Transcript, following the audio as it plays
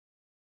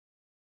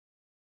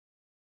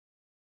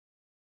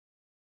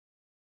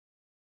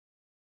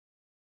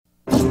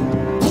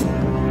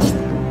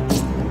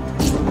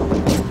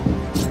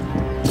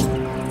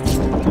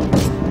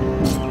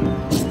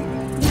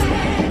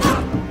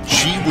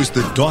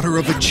the daughter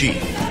of a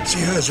chief. She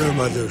has her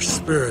mother's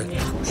spirit.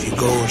 She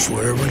goes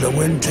wherever the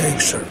wind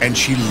takes her. And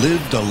she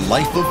lived a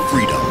life of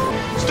freedom.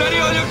 Steady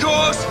on your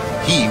course!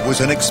 He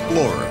was an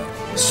explorer,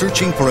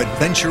 searching for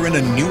adventure in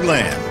a new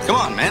land. Come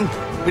on, men.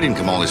 We didn't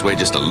come all this way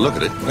just to look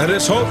at it. Let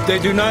us hope they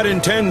do not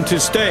intend to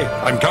stay.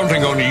 I'm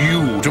counting on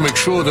you to make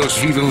sure those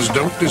heathens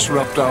don't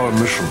disrupt our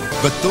mission.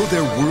 But though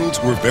their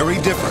worlds were very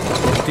different,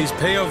 These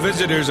pale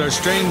visitors are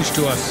strange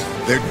to us.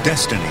 their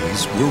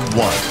destinies were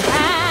one.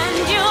 And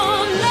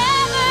you'll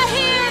never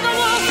hear the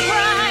wolf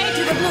cry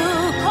to the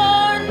blue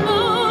corn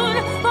moon,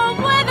 for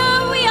whether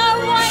we are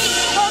white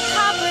or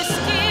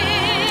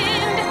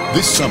copper-skinned.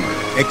 This summer,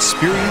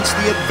 experience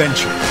the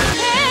adventure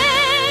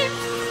Paint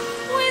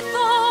with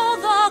all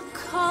the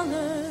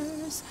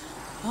colors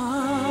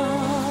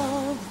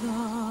of the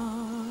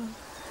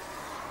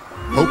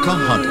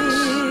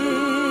Pocahontas.